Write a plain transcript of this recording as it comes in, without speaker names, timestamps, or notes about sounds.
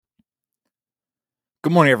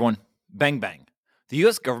Good morning, everyone. Bang, bang. The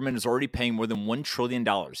U.S. government is already paying more than $1 trillion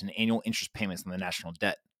in annual interest payments on the national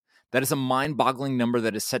debt. That is a mind-boggling number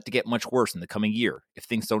that is set to get much worse in the coming year if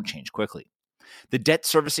things don't change quickly. The debt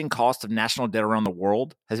servicing cost of national debt around the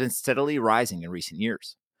world has been steadily rising in recent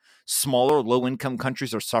years. Smaller, low-income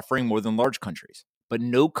countries are suffering more than large countries, but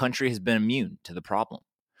no country has been immune to the problem.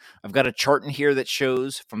 I've got a chart in here that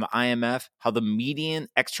shows from the IMF how the median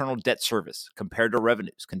external debt service compared to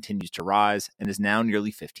revenues continues to rise and is now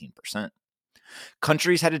nearly 15%.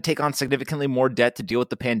 Countries had to take on significantly more debt to deal with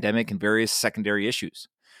the pandemic and various secondary issues.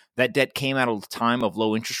 That debt came at a time of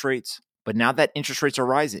low interest rates, but now that interest rates are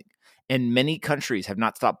rising and many countries have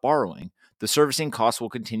not stopped borrowing, the servicing costs will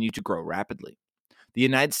continue to grow rapidly. The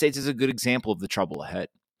United States is a good example of the trouble ahead.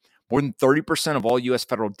 More than 30% of all U.S.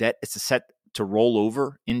 federal debt is set to roll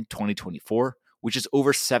over in 2024, which is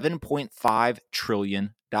over $7.5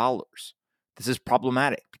 trillion. This is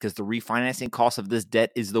problematic because the refinancing cost of this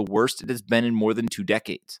debt is the worst it has been in more than 2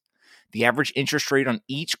 decades. The average interest rate on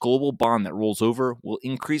each global bond that rolls over will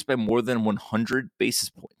increase by more than 100 basis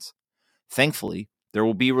points. Thankfully, there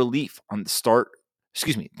will be relief on the start.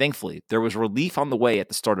 Thankfully, there was relief on the way at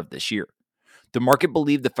the start of this year. The market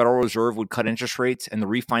believed the Federal Reserve would cut interest rates and the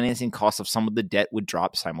refinancing cost of some of the debt would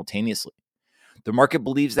drop simultaneously. The market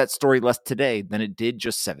believes that story less today than it did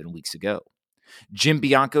just 7 weeks ago. Jim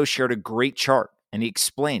Bianco shared a great chart, and he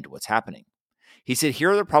explained what's happening. He said, here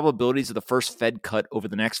are the probabilities of the first Fed cut over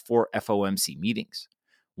the next 4 FOMC meetings.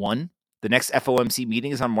 1, the next FOMC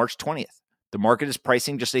meeting is on March 20th. The market is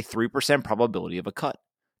pricing just a 3% probability of a cut.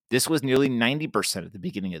 This was nearly 90% at the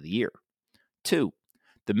beginning of the year. 2,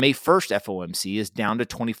 the May 1st FOMC is down to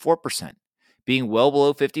 24%. Being well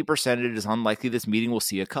below 50%, it is unlikely this meeting will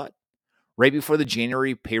see a cut. Right before the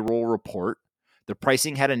January payroll report, the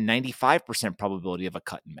pricing had a 95% probability of a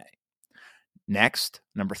cut in May. Next,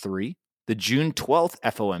 number 3, the June 12th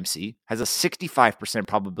FOMC has a 65%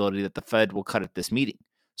 probability that the Fed will cut at this meeting,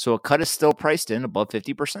 so a cut is still priced in above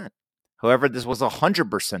 50%. However, this was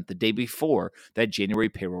 100% the day before that January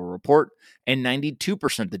payroll report and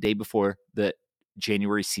 92% the day before the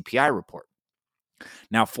January CPI report.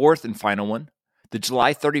 Now, fourth and final one, the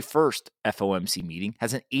July 31st FOMC meeting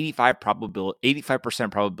has an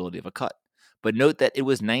 85% probability of a cut, but note that it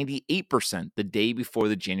was 98% the day before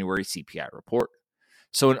the January CPI report.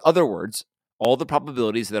 So in other words, all the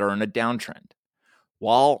probabilities that are in a downtrend.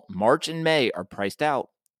 While March and May are priced out,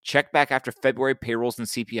 check back after February payrolls and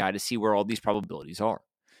CPI to see where all these probabilities are.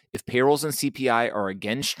 If payrolls and CPI are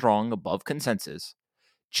again strong above consensus,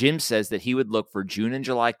 Jim says that he would look for June and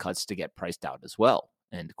July cuts to get priced out as well.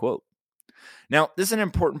 End quote. Now, this is an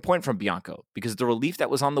important point from Bianco because the relief that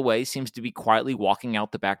was on the way seems to be quietly walking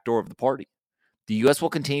out the back door of the party. The U.S. will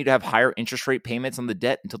continue to have higher interest rate payments on the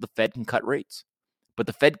debt until the Fed can cut rates. But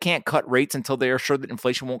the Fed can't cut rates until they are sure that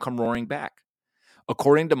inflation won't come roaring back.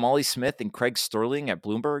 According to Molly Smith and Craig Sterling at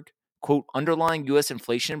Bloomberg, quote, underlying U.S.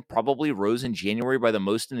 inflation probably rose in January by the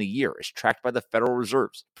most in a year as tracked by the Federal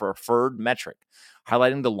Reserve's preferred metric,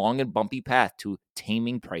 highlighting the long and bumpy path to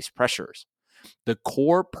taming price pressures. The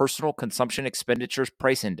core personal consumption expenditures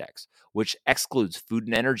price index, which excludes food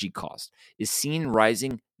and energy costs, is seen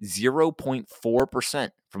rising 0.4%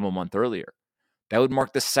 from a month earlier. That would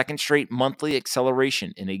mark the second straight monthly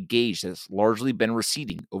acceleration in a gauge that's largely been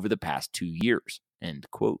receding over the past 2 years. End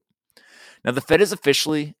quote. Now, the Fed is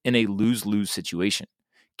officially in a lose-lose situation.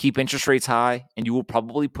 Keep interest rates high, and you will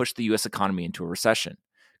probably push the U.S. economy into a recession.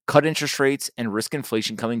 Cut interest rates and risk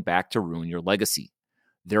inflation coming back to ruin your legacy.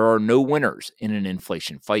 There are no winners in an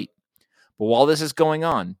inflation fight. But while this is going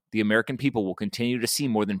on, the American people will continue to see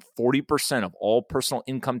more than 40% of all personal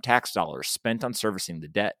income tax dollars spent on servicing the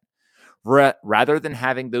debt. Rather than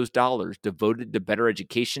having those dollars devoted to better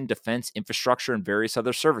education, defense, infrastructure, and various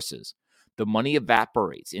other services, the money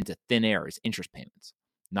evaporates into thin air as interest payments.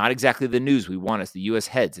 Not exactly the news we want as the U.S.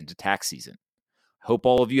 heads into tax season. Hope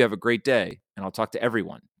all of you have a great day, and I'll talk to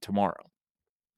everyone tomorrow.